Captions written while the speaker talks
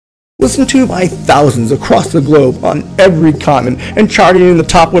Listened to by thousands across the globe on every continent and charting in the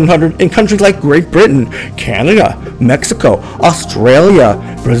top 100 in countries like Great Britain, Canada, Mexico, Australia,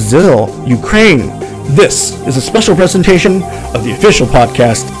 Brazil, Ukraine. This is a special presentation of the official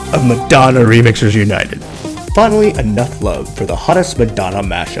podcast of Madonna Remixers United. Finally, enough love for the hottest Madonna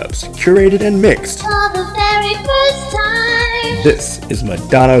mashups, curated and mixed. For the very first time. This is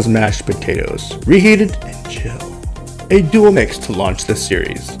Madonna's Mashed Potatoes, reheated and chill. A dual mix to launch this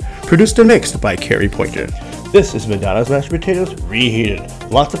series. Produced and mixed by Carrie Pointer. This is Madonna's Mashed Potatoes Reheated.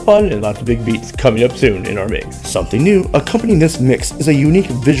 Lots of fun and lots of big beats coming up soon in our mix. Something new accompanying this mix is a unique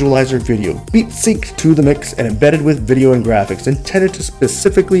visualizer video, beat synced to the mix and embedded with video and graphics intended to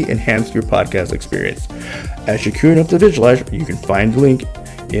specifically enhance your podcast experience. As you're queuing up the visualizer, you can find the link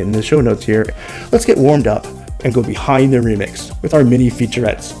in the show notes here. Let's get warmed up and go behind the remix with our mini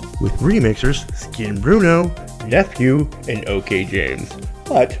featurettes with remixers Skin Bruno, Nephew, and OK James.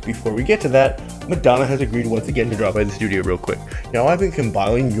 But before we get to that, Madonna has agreed once again to drop by the studio real quick. Now I've been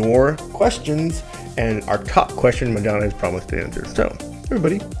compiling your questions, and our top question Madonna has promised to answer. So,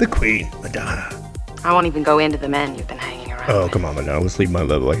 everybody, the Queen, Madonna. I won't even go into the men you've been hanging around Oh, with. come on, Madonna, let's leave my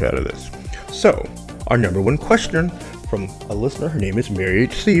love life out of this. So, our number one question from a listener, her name is Mary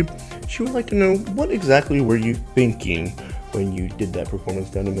HC. She would like to know, what exactly were you thinking when you did that performance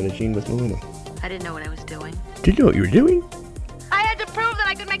down in Medellin with Maluma? I didn't know what I was doing. Did you know what you were doing? I had to prove that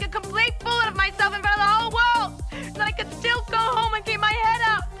I could make a complete fool out of myself in front of the whole world. That I could still go home and keep my head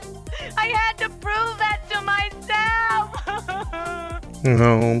up. I had to prove that to myself.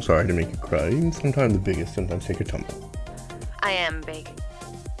 No, I'm sorry to make you cry. Sometimes the biggest sometimes take a tumble. I am big.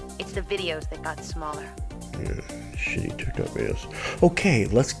 It's the videos that got smaller. Shitty TikTok videos. Okay,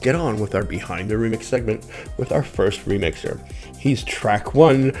 let's get on with our Behind the Remix segment with our first remixer. He's track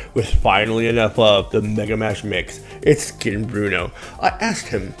one with Finally Enough Love, the Mega Mash mix. It's Skin Bruno. I asked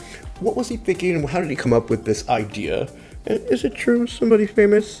him, what was he thinking and how did he come up with this idea? And is it true somebody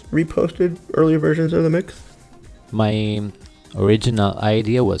famous reposted earlier versions of the mix? My original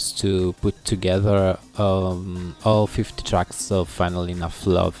idea was to put together all 50 tracks of Finally Enough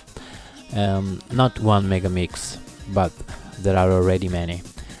Love. Not one mega mix, but there are already many.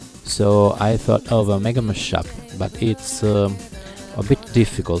 So I thought of a mega mashup, but it's a bit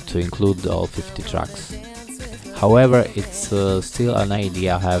difficult to include all 50 tracks. However, it's still an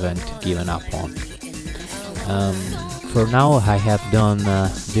idea I haven't given up on. For now I have done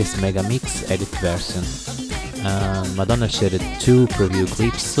this mega mix edit version. Madonna shared 2 preview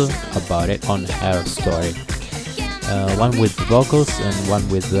clips about it on her story. One with vocals and one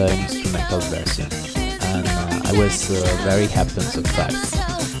with the instrumental version, and I was very happy and surprised.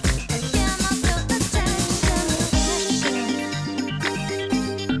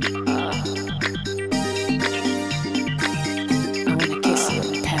 I wanna kiss you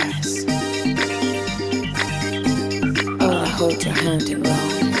in Paris. I wanna hold your hand in Rome.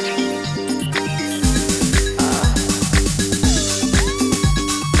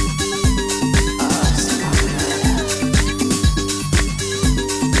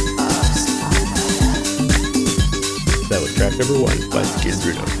 Track number 1 by Skin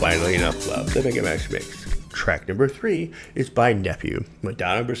Bruno, Finally Enough Love, the Mega Mash mix. Track number 3 is by Nephew,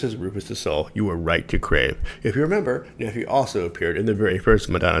 Madonna vs. Rufus Du Sol, You Were Right to Crave. If you remember, Nephew also appeared in the very first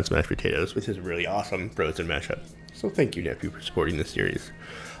Madonna's Mashed Potatoes with his really awesome Frozen mashup. So thank you, Nephew, for supporting this series.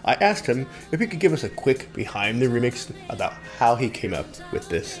 I asked him if he could give us a quick behind the remix about how he came up with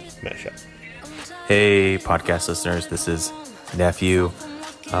this mashup. Hey, podcast listeners, this is Nephew.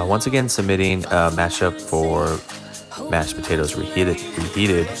 Once again, submitting a mashup for Mashed Potatoes Reheated.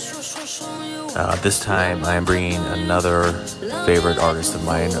 This time I am bringing another favorite artist of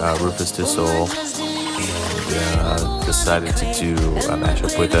mine, Rufus Du Sol, and decided to do a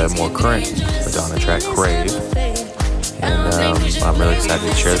mashup with a more current Madonna track, Crave. And I'm really excited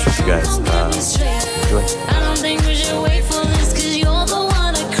to share this with you guys. Enjoy. I don't think we should wait for this, 'cause you're the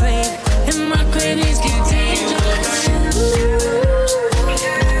one I crave, and my cravings get dangerous.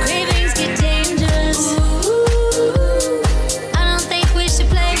 Cravings get dangerous. I don't think we should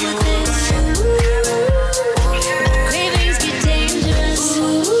play with this. Cravings get dangerous.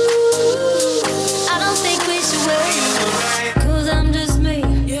 I don't think we should wait, 'cause I'm just me.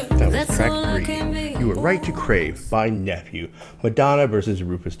 That was That's track all I 3, can be. You Were Right to Crave by Nephew, Madonna vs.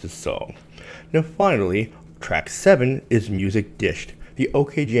 Rufus Du Sol. Now finally, track 7 is Music Dished, the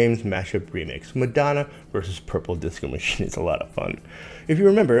OK James mashup remix, Madonna vs. Purple Disco Machine. It's a lot of fun. If you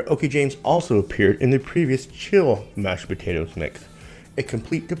remember, OK James also appeared in the previous Chill Mashed Potatoes mix, a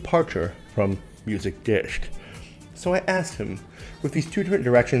complete departure from Music Dished. So I asked him, with these two different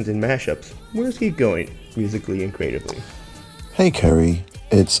directions in mashups, where's he going musically and creatively? Hey Carrie,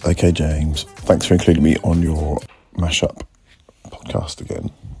 It's OK James. Thanks for including me on your mashup podcast again.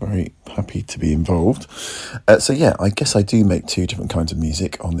 Very happy to be involved. So yeah, I guess I do make two different kinds of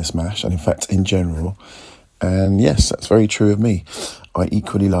music on this mash, and in fact in general. And yes, that's very true of me. I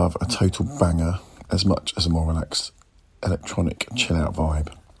equally love a total banger as much as a more relaxed electronic chill out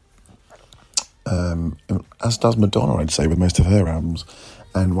vibe. As does Madonna, I'd say, with most of her albums.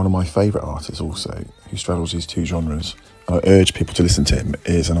 And one of my favourite artists also, who straddles these two genres, and I urge people to listen to him,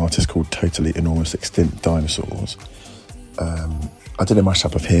 is an artist called Totally Enormous Extinct Dinosaurs. I did a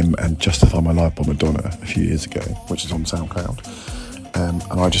mashup of him and Justify My Life by Madonna a few years ago, which is on SoundCloud. And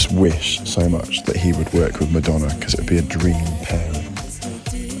I just wish so much that he would work with Madonna, because it would be a dream pairing.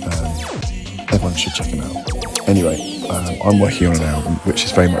 Everyone should check him out. Anyway, I'm working on an album which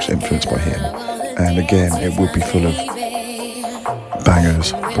is very much influenced by him. And again, it would be full of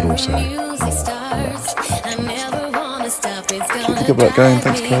bangers, but also more relaxed. Keep the good work going.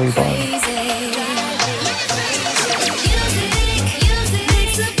 Thanks, Chloe. Bye.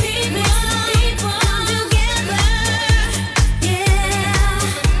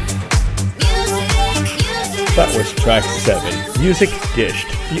 That was track 7, Music Dished,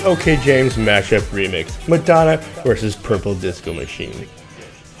 the OK James mashup remix, Madonna vs. Purple Disco Machine.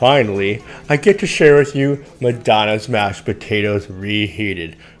 Finally, I get to share with you Madonna's Mashed Potatoes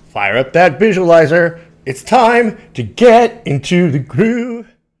Reheated. Fire up that visualizer. It's time to get into the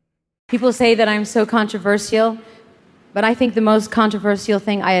groove. People say that I'm so controversial, but I think the most controversial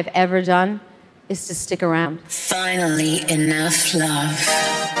thing I have ever done is to stick around. Finally, enough love.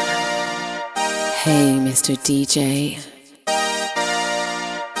 Hey, Mr. DJ,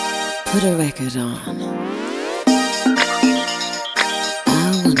 put a record on. I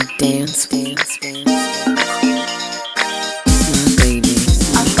wanna dance, dance, dance. My baby.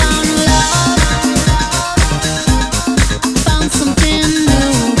 I found love. I found something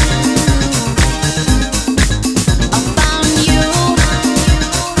new. I found you.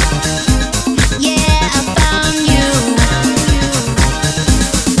 Yeah, I found you.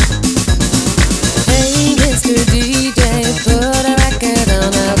 Hey, Mr. DJ, put a record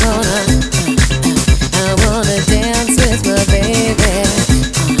on. I wanna dance with my baby.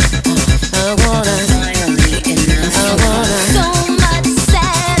 I wanna finally enough.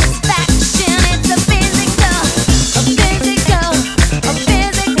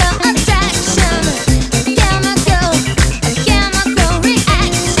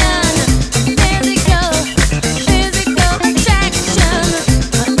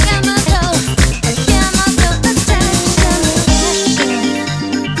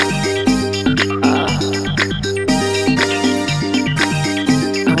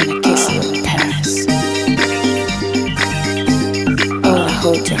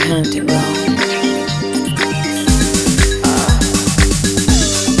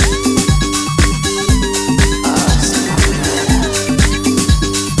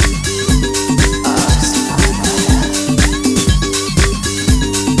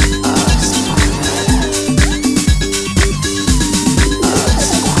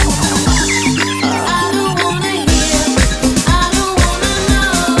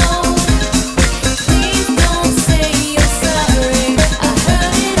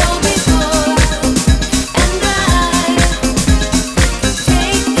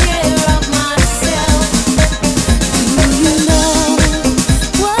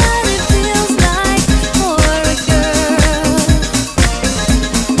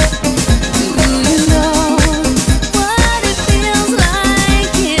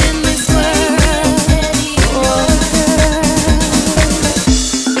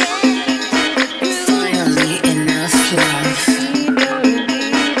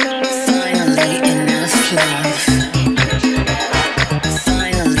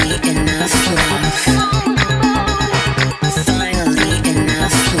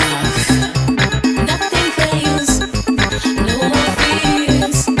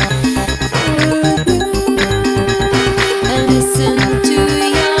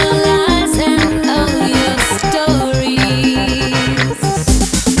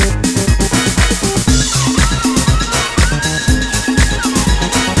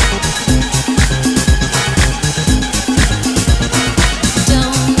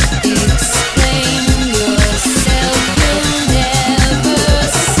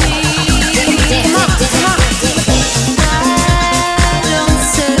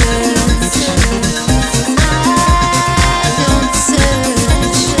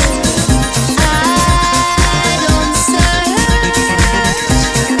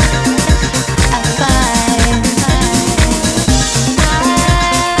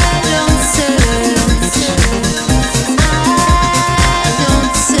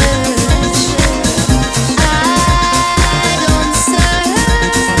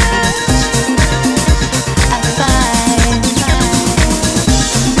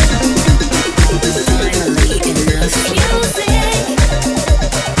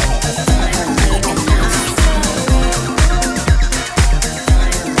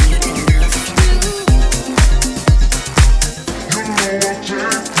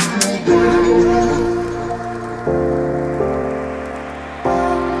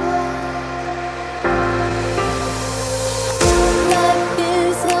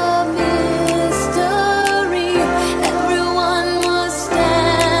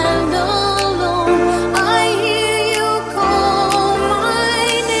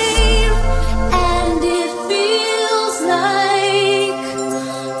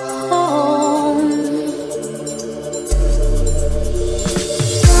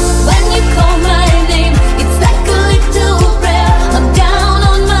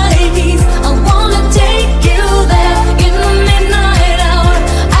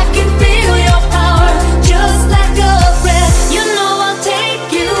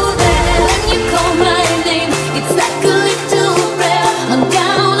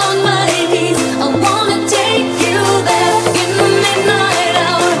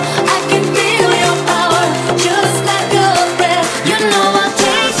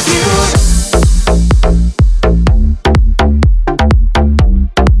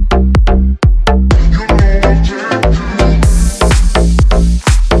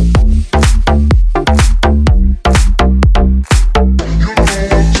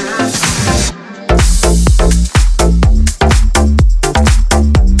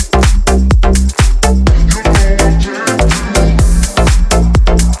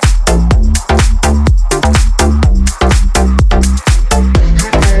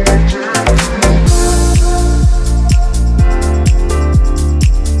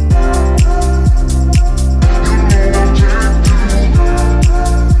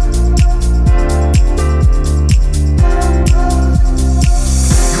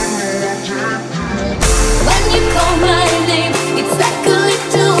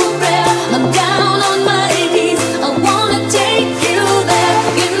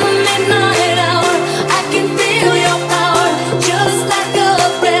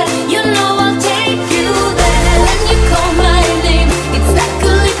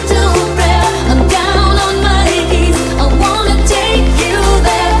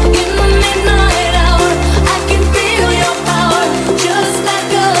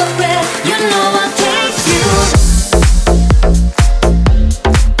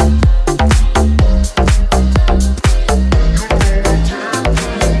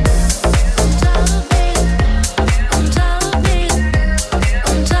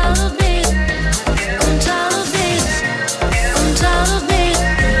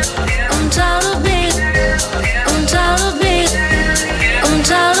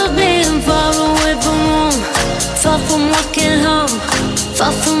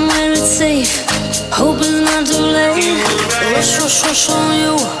 crush on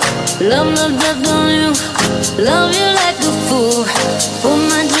you, love my blood on you, love you like a fool, put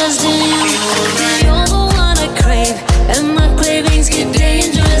my trust in you. You're the one I crave, and my cravings get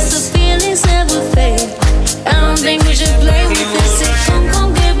dangerous. The feelings never fade. I don't think we should play with this. It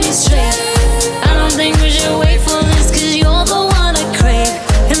come get me straight. I don't think we should wait for this, 'cause you're the one I crave,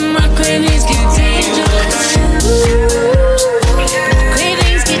 and my cravings get dangerous.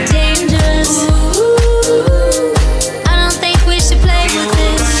 Cravings get dangerous. I don't think we should play with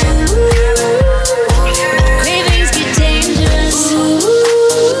this. Cravings get dangerous.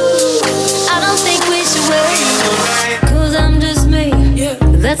 I don't think we should wait, 'cause I'm just me.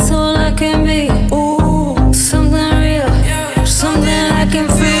 That's all I can be. Something real, something I can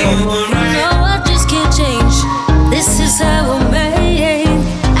feel. No, I just can't change. This is how I'm made.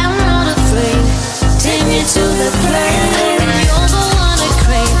 I'm not afraid. Take me to the place. You're the one I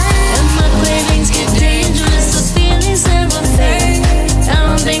crave, and my cravings get dangerous. The feelings never fade. I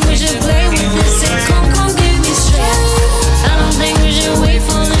don't think we should play with this. It come get me straight. I don't think we should wait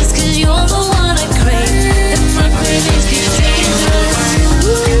for this, 'cause you're the one I crave, and my cravings get dangerous.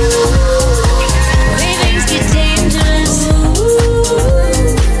 Cravings get dangerous.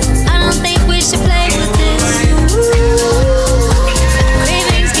 I don't think we should play with this.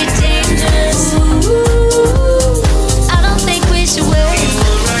 Cravings get dangerous. I don't think we should wait.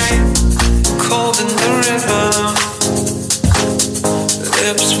 Cold in the river,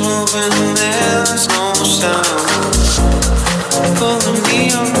 lips moving, there's no sound. Pulling me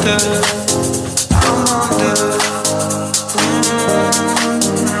under, I'm under.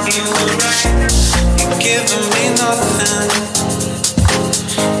 You were right, you're giving me nothing.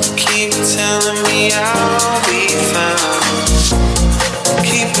 Keep telling me I'll be fine.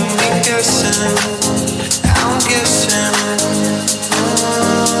 Keeping me guessing, I'm guessing.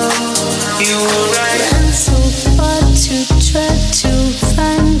 You were right. Ran so far to try to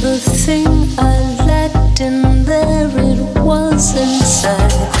find the thing I lacked, and there it was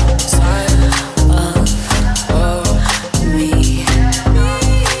inside of me.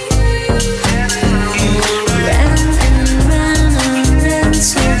 Ran and ran and ran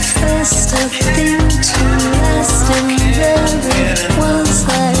so fast, a thing to last, and there it was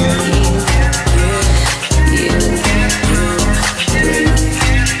I need you.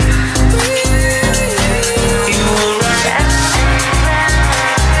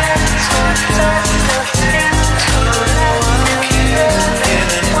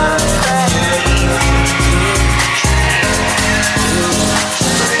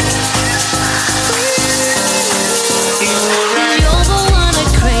 You're the one I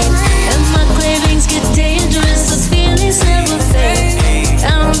crave, and my cravings get dangerous. The feelings never fade. I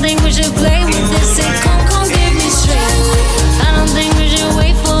don't think we should play with this. It come get me straight. I don't think we should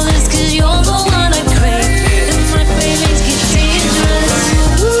wait for this, 'cause you're the one I crave, and my cravings get dangerous.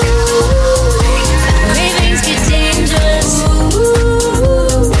 Cravings get dangerous.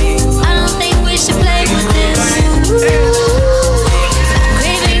 I don't think we should play with this.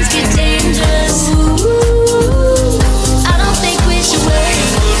 Cravings get dangerous. I don't think we should wait.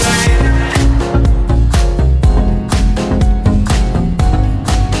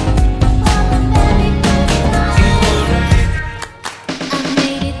 I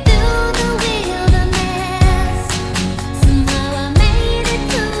made it through the wilderness. Somehow I made it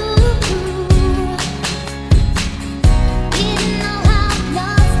through. Didn't know how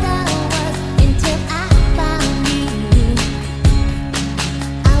lost I was until I found you.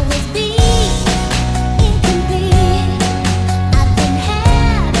 I was being incomplete. I've been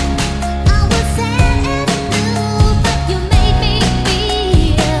had. I was sad and blue, but you made me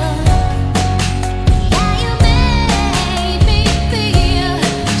feel. Yeah, you made me feel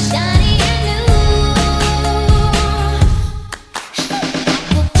shiny and new.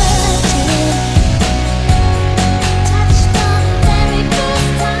 Like a virgin, touched for the very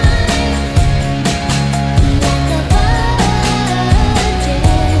first time. Like a virgin,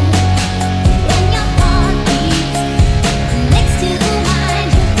 when your heart beats next to mine,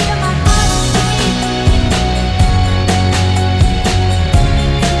 you feel my heart beat.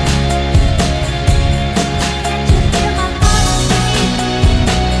 Can't you feel my heart beat?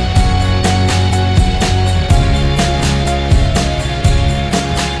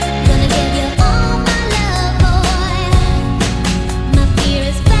 Gonna give you all my love, boy. My fear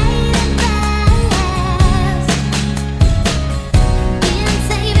is fading fast. Been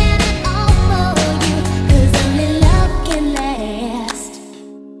saving it all for you, 'cause only love can last.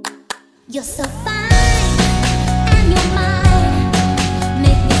 You're so fine, and you're mine.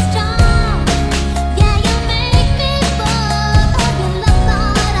 Make me strong. Yeah, you make me fall. Oh, you love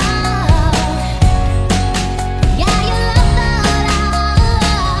thought out. Yeah, you love thought out.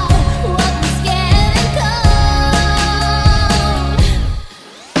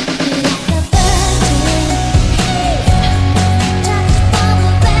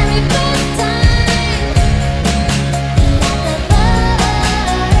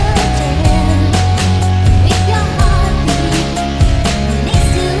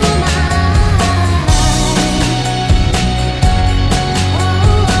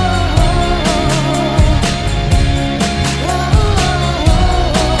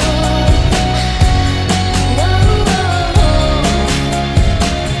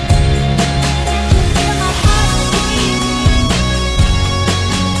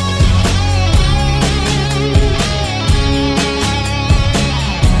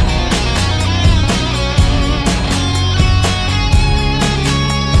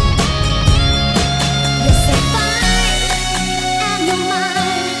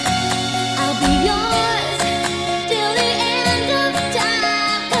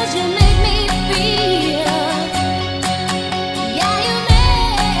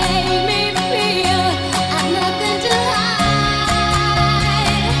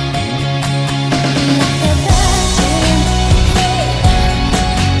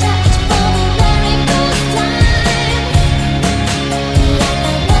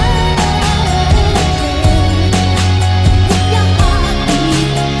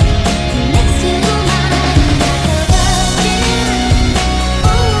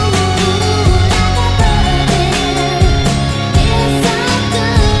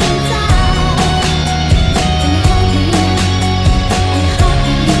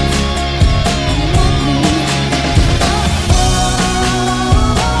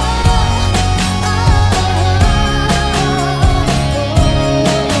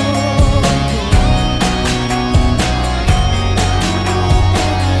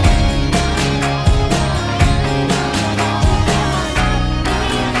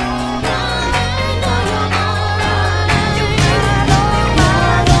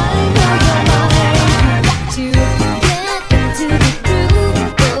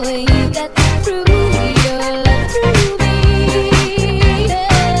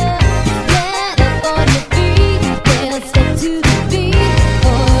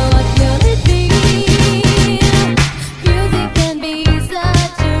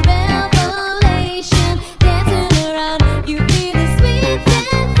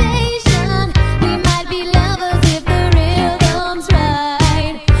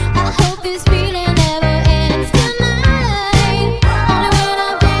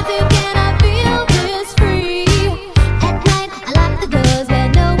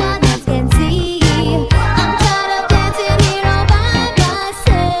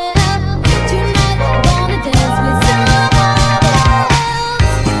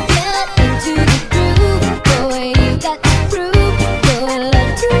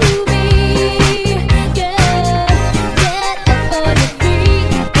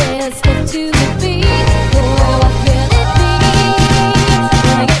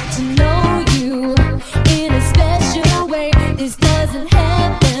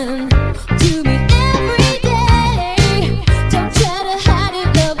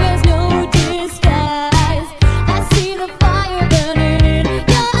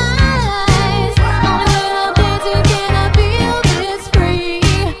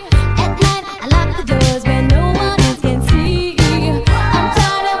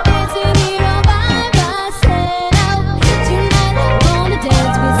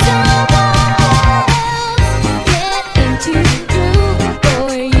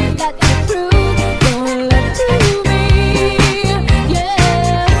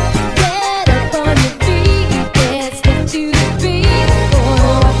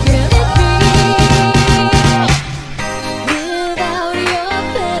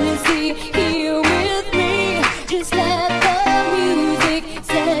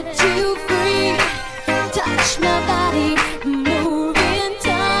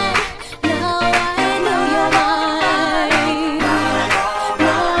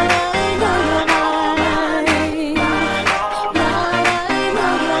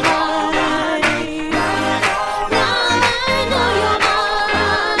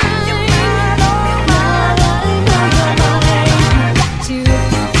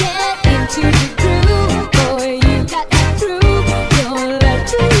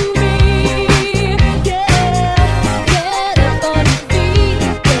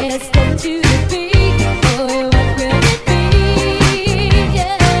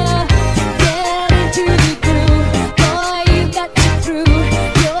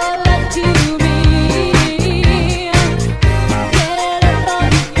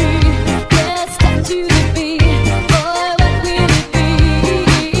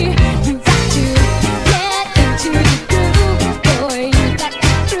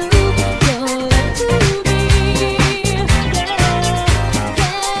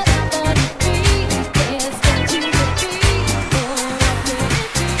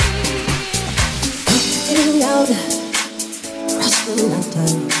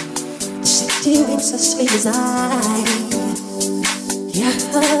 It's as sweet as I hear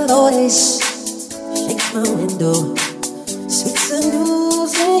her voice shake my window, sweet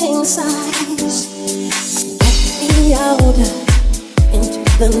seducing sighs. Let me out into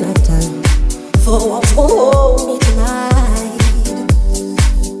the nighttime for walks won't hold me tonight.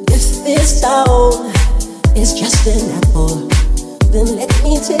 If this town is just an apple, then let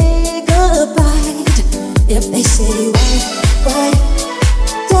me take a bite. If they say why,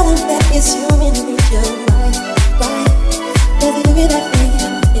 tell them that it's human nature. Why, let it be that way.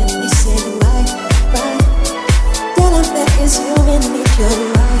 If they say why, tell them that it's human nature.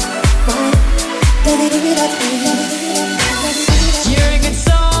 Why, let it be that way. You're a good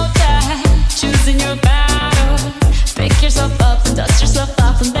soldier, choosing your battle. Pick yourself up and dust yourself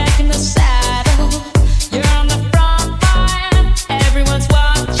off and back in the saddle. You're on the front line, everyone's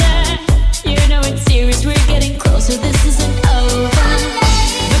watching. You know it's serious, we're getting closer, this isn't over.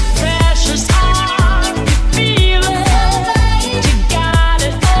 The pressure's on, you feel it. You got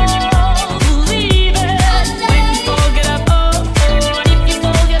it all, believe it. When you fall, get up, oh, and if you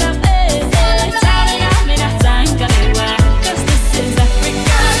fall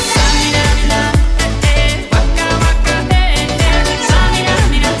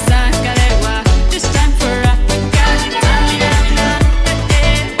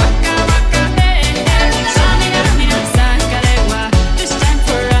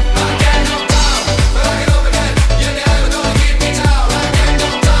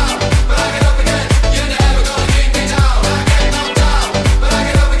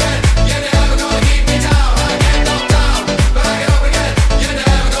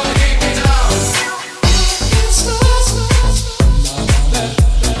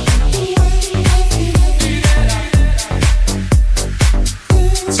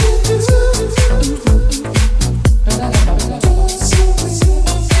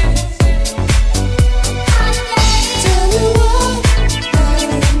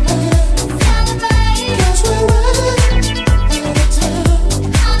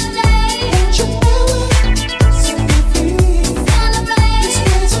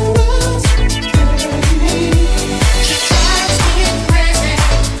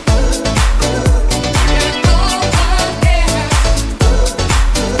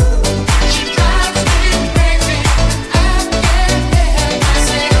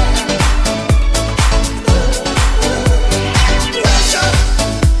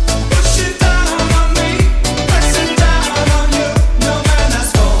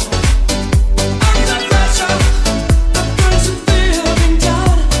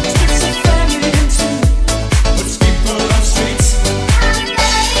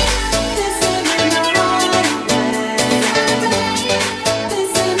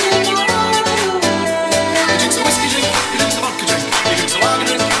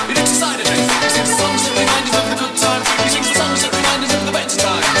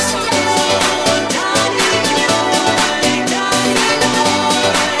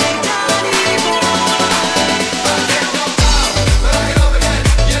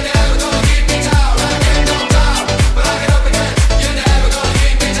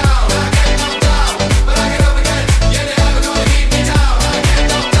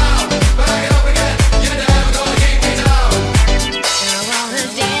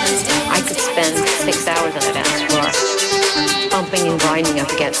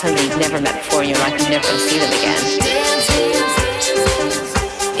somebody you've never met before in your life, you're never going to see them again.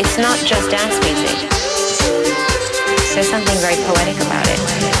 It's not just dance music. There's something very poetic about it.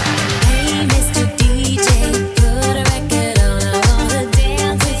 Hey, Mr. DJ, put a record on. I wanna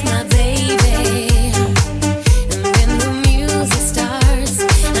dance with my baby. And when the music starts,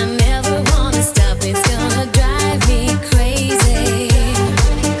 I never wanna stop. It's gonna drive me crazy.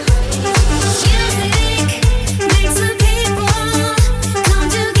 Music makes the people come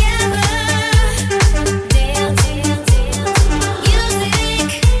together. Dance, dance, dance. Music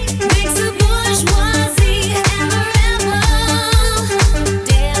makes the bourgeoisie and the rebel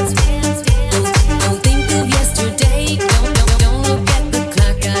dance, dance, dance. Don't think of yesterday. Don't look at the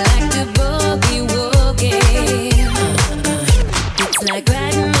clock. I like to boogie woogie. It's like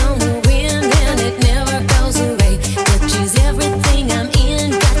riding on the wind and it never goes away. Touches everything I'm in.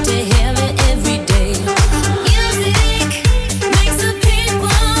 Got to have it every day. Music makes the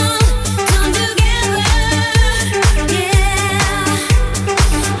people come together. Yeah.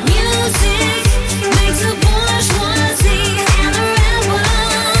 Music makes the bourgeoisie and the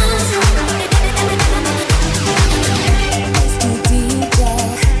rebels. Mr. DJ,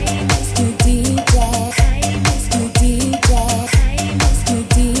 Mr. DJ, Mr. DJ, Mr. DJ,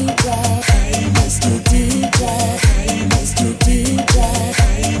 Mr. DJ,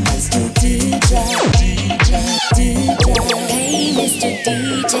 Mr. DJ, Mr. DJ. Hey, Mr.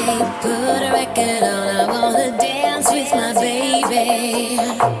 DJ, put a record on. I wanna dance with my baby.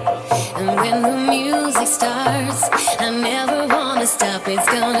 And when the music starts, I never wanna stop. It's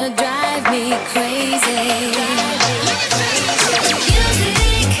gonna drive me crazy.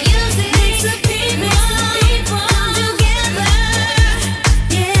 Music makes the people come together.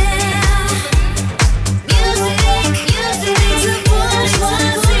 Yeah. Music makes the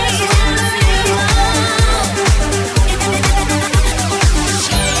bourgeoisie and the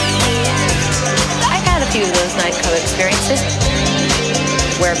I had a few of those nightclub experiences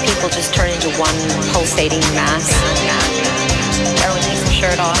where people just turn into one pulsating mass. Everyone takes their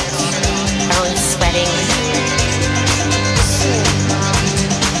shirt off. Everyone's sweating.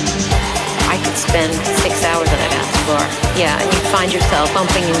 I could spend 6 hours on a dance floor. Yeah, and you'd find yourself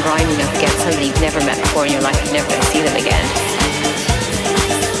bumping and grinding up against somebody you've never met before in your life. You're never going to see them again.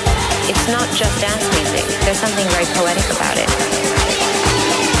 It's not just dance music. There's something very poetic about it.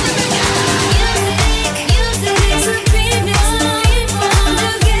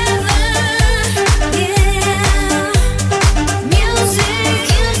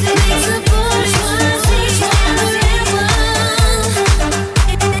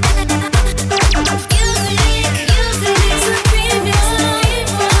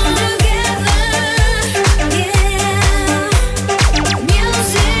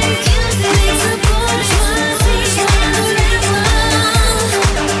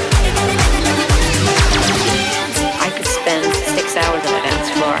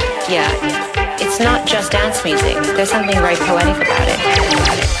 Yeah, it's not just dance music. There's something very poetic about it.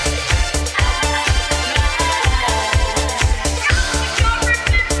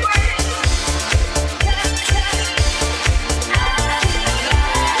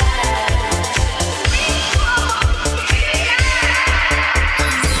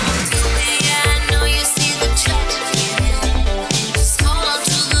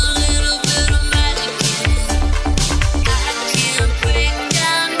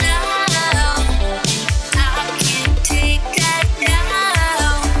 Take that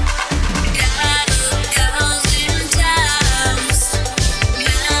now.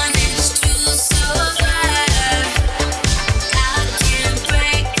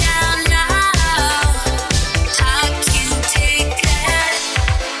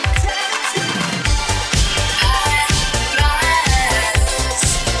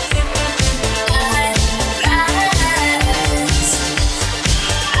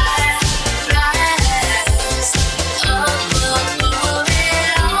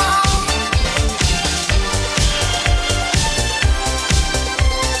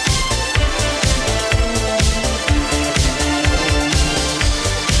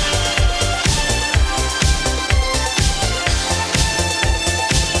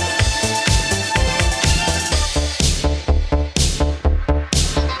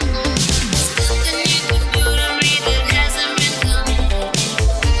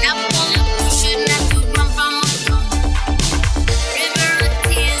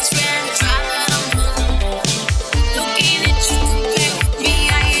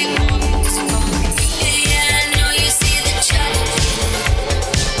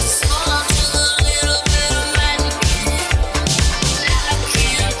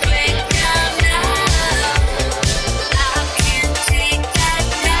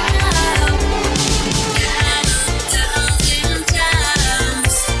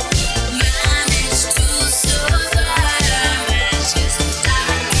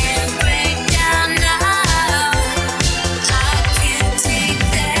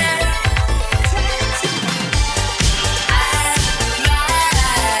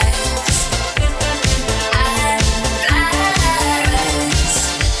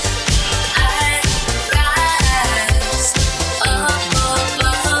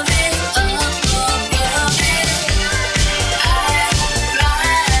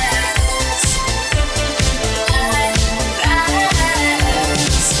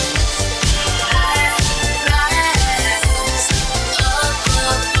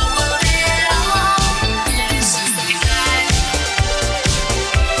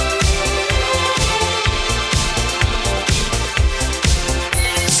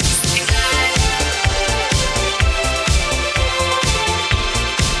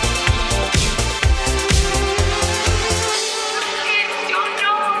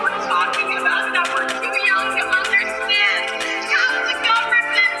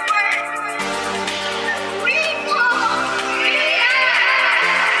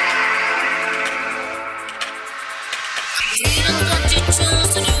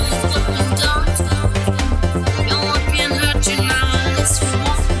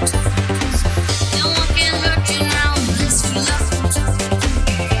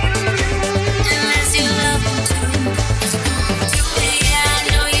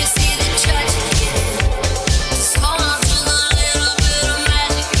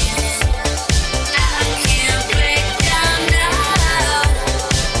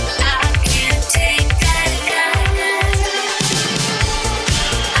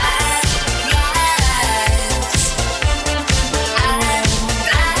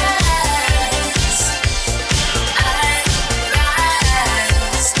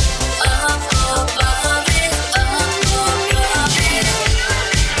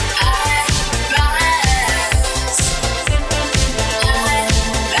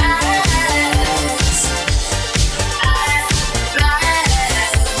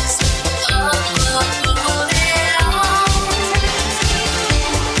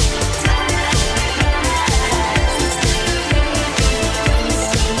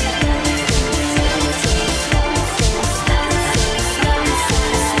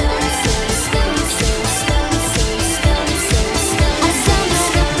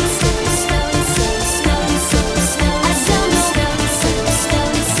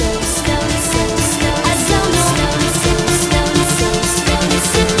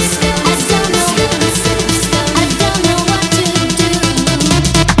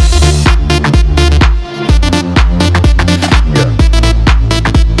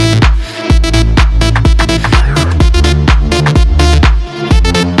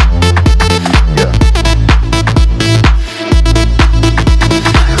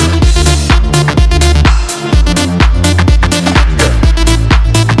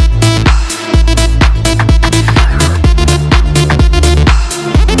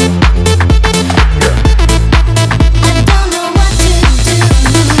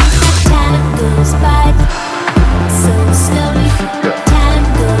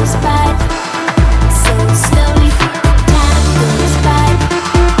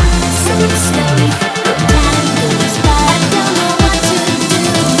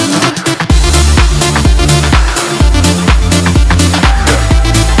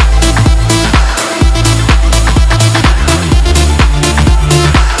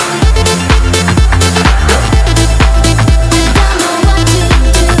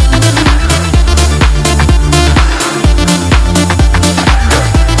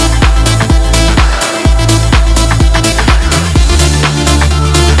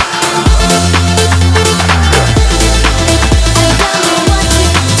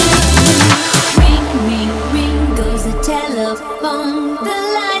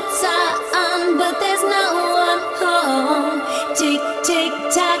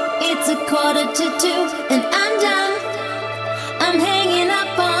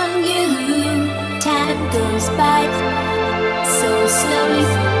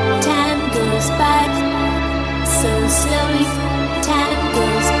 goes by so slowly. Time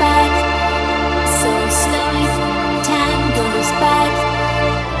goes by so slowly. Time goes by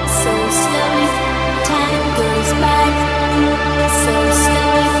so slowly. Time goes by so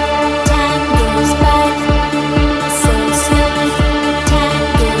slowly. Time goes by so slowly. Time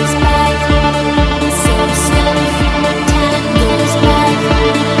goes by so slowly. Time goes by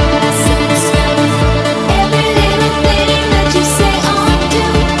so slowly. Every little thing that you say or do,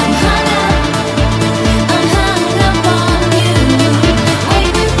 I'm hung up on you.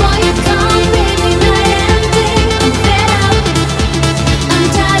 Waiting for your call, baby, night and day. I'm fed up, I'm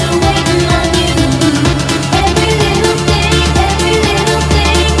tired of waiting on you. Every little thing,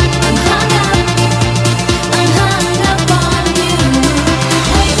 I'm hung up on you.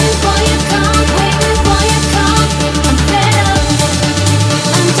 Waiting for your call, I'm fed up,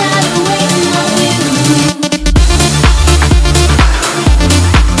 I'm tired of waiting on you. Every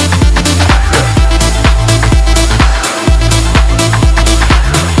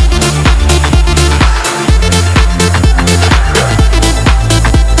little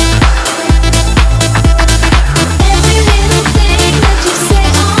thing that you say or do, I'm hung up on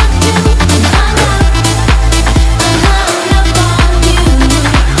you. Waiting for your call, baby, night and day. I'm fed up,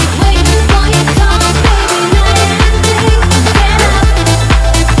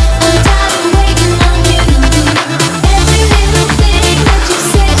 I'm tired of waiting on you. Every little thing that you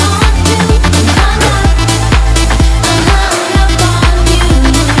say or do, I'm hung up on you.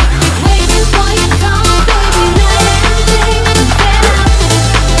 Waiting for your call, baby, night and day. I'm fed up,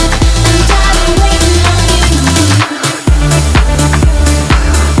 I'm tired of waiting on you.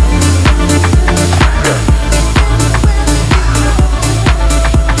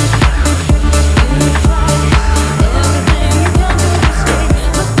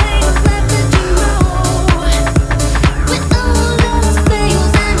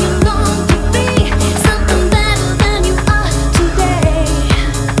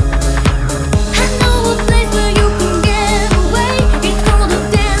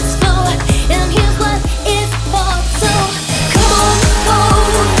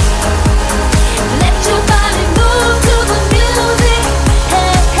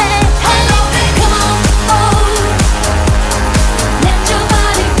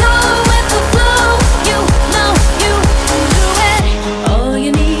 All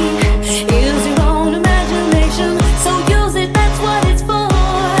you need is your own imagination, so use it, that's what it's for.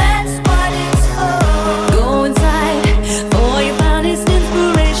 Go inside for your finest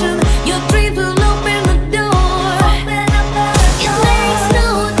inspiration. Your dreams will open the door. It makes no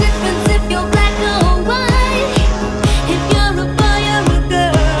difference if you're black or white, if you're a boy or a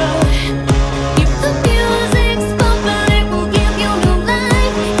girl. If the music's bumping, it will give you new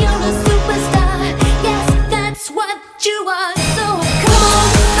life. You're a superstar, yes, that's what you are. So come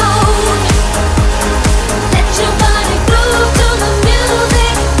on, let your body groove to the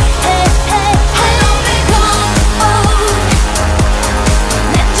music. Hey, hey, hey, come on,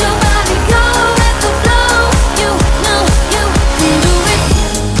 let your body go with the flow. You know you can do it.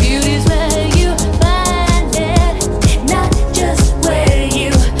 Beauty's where you find it, not just where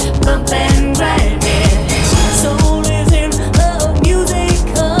you bump and grind it. Soul is in the music,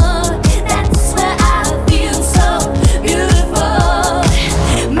 that's where I feel so beautiful,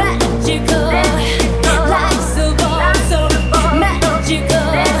 magical, life's a ball, so magical,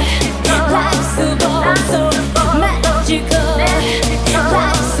 life's a ball, so magical,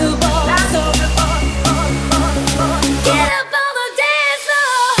 life's a ball, so get up on the dance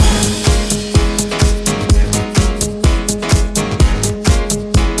floor.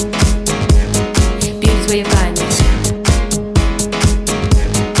 Beauty's where you find it.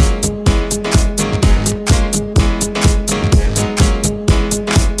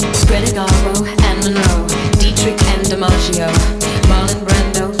 Greta Garbo and Monroe, Dietrich and DiMaggio, Marlon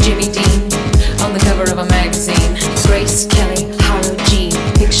Brando, Jimmy Dean, on the cover of a magazine. Grace Kelly, Harlow Jean,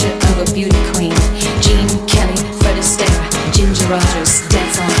 picture of a beauty queen. Jean Kelly, Fred Astaire, Ginger Rogers,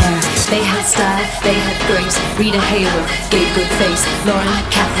 dance on air. They had style, they had grace. Rita Hayworth gave good face. Lauren,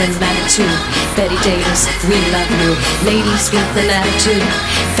 Catherine, Manitou, Betty Davis, we love you. Ladies with an attitude,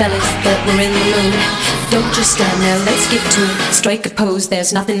 fellas that were in the mood. Don't just stand there, let's get to it. Strike a pose,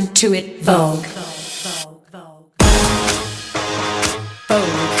 there's nothing to it. Vogue. I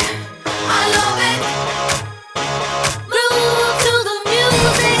love it. Groove to the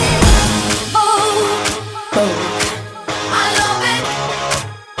music. Vogue. I love it.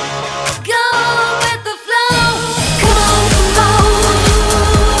 Go with the flow. Come on,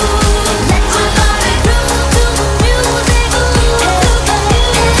 let your body groove to the music.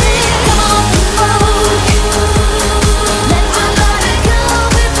 Come on, let your body go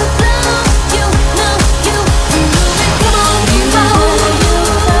with the flow.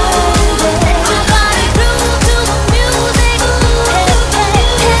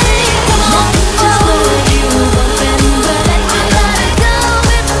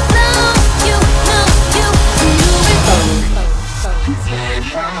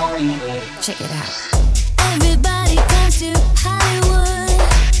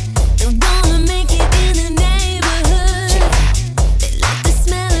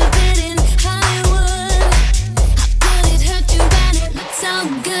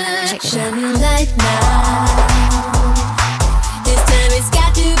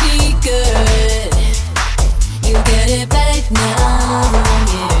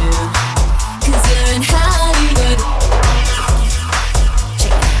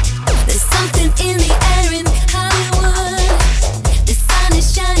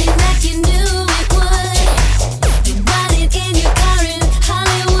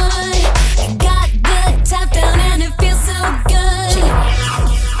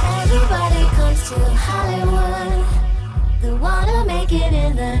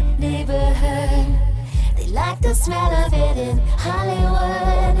 the smell of it in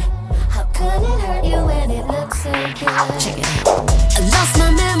Hollywood. How could it hurt you when it looks so good? Check it out. I lost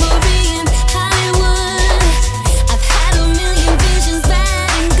my memory in Hollywood. I've had a million visions, bad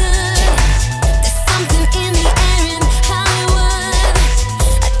and good. There's something in the air in Hollywood.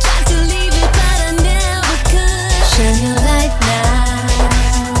 I tried to leave it, but I never could. Shine your light now.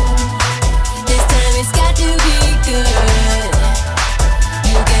 This time it's got to be good.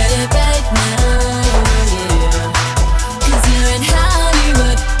 You get it right now, yeah. 'Cause you're in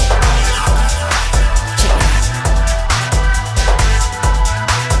Hollywood. Check it out. Check it out.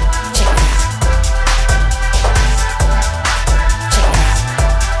 Check it out. Check it out.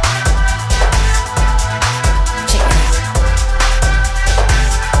 Check it out.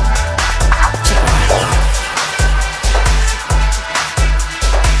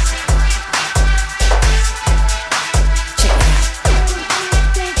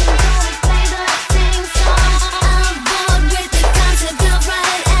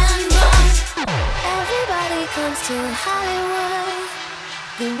 Everybody comes to Hollywood.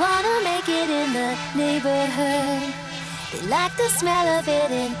 They wanna make it in the neighborhood. They like the smell of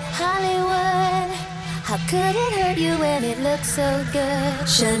it in Hollywood. How could it hurt you when it looks so good?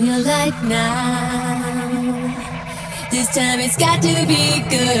 Shine your light now. This time it's got to be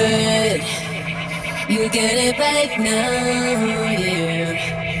good. You get it right now, yeah.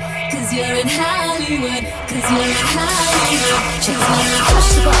 'Cause you're in Hollywood. 'Cause you're in Hollywood. Check it out. Push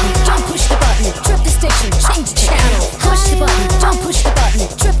the button, don't push the button. Trip the station, change the channel. Push the button, don't push the button.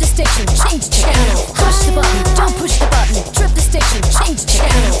 Trip the station, change the channel. Push the button, don't push the button. Trip the station, change the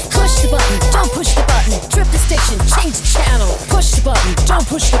channel. Push the button, don't push the button. Trip the station, change the channel. Push the button, don't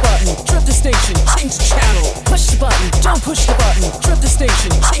push the button. Trip the station, change the channel. Push the button, don't push the button. Trip the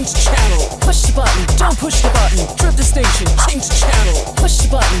station, change the channel. Push the button, don't push the button. Trip the station, change the channel. Push the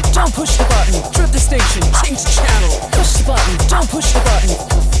button, don't push the button. Trip the station, change the channel. Push the button, don't push the button.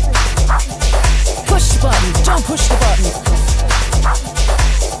 Push the button, don't push the button.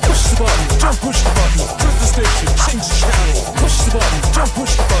 Push the button, don't push the button. Trip the station, change the channel. Push the button, don't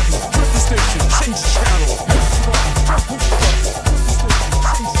push the button. Trip the station, change the channel. Push the button, don't push the button. Push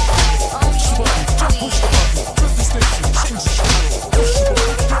the button, don't push the button. Trip the station, change the channel. Push the button, don't push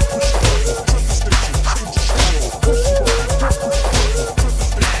the button. Trip the station, change the channel. Push the button, don't push the button. Trip the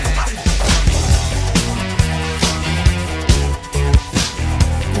station, change the channel.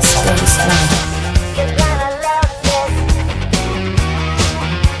 This goes fun. You're gonna love this.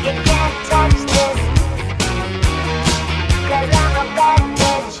 You can't touch this. 'Cause I'm a bad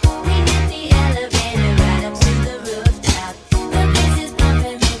bitch. We hit the elevator right up to the rooftop. The place is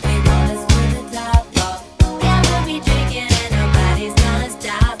pumping, we want us to the top off. Yeah, we'll be drinking and nobody's gonna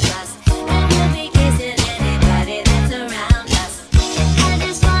stop us. And we'll be kissing anybody that's around us. I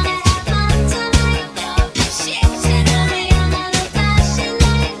just wanna have fun tonight. Shit, tonight, another flashing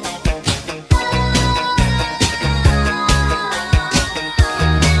light.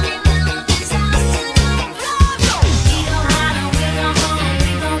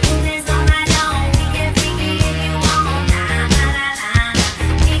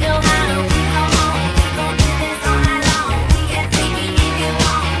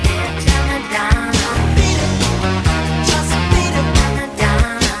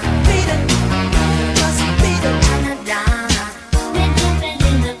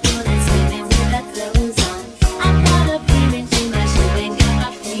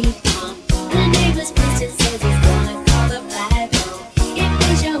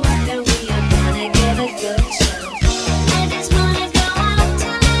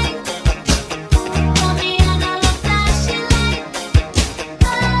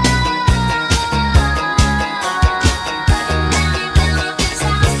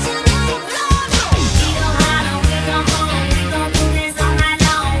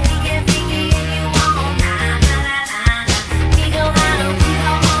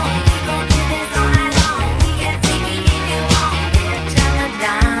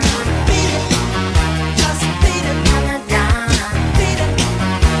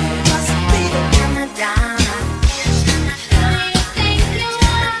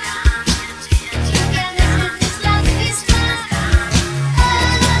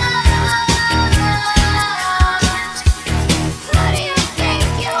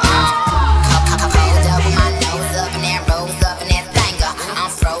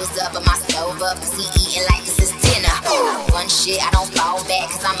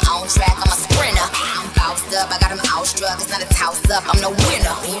 up. I got them outstruck, it's not a toss up, I'm no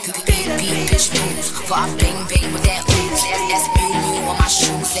winner. Beat bitch move, for I bang bang with that ooze. That's new on my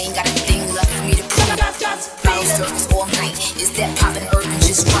shoes, ain't got a thing left for me to prove. Bottle surface all night, is that poppin' urban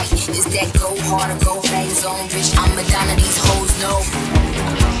just right? Is that go hard to go back zone, bitch. I'm Madonna, these hoes know.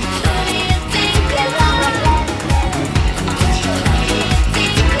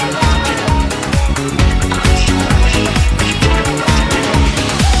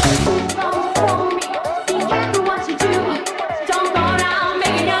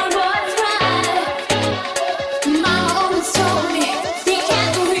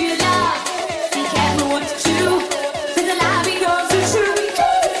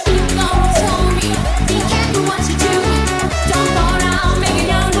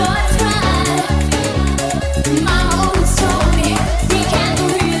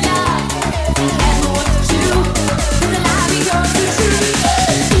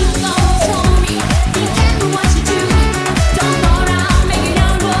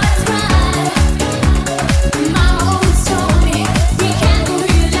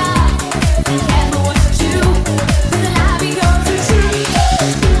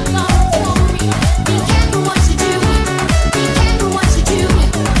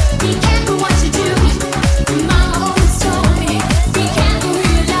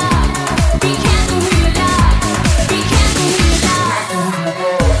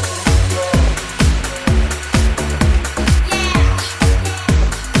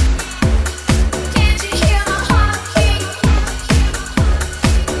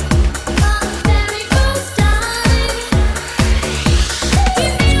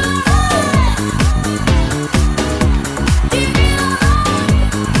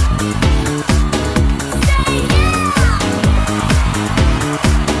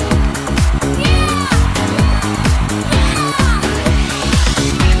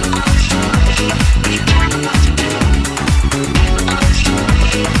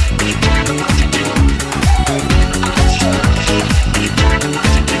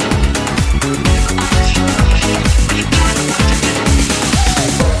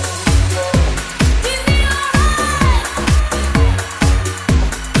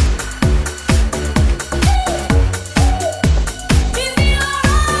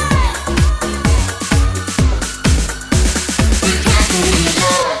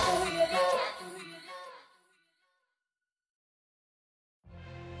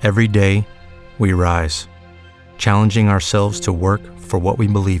 Every day, we rise, challenging ourselves to work for what we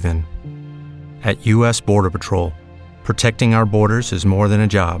believe in. At U.S. Border Patrol, protecting our borders is more than a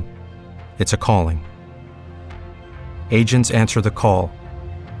job, it's a calling. Agents answer the call,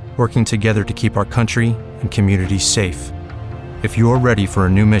 working together to keep our country and communities safe. If you're ready for a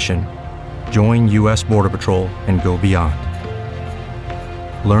new mission, join U.S. Border Patrol and go beyond.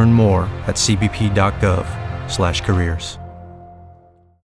 Learn more at cbp.gov/careers.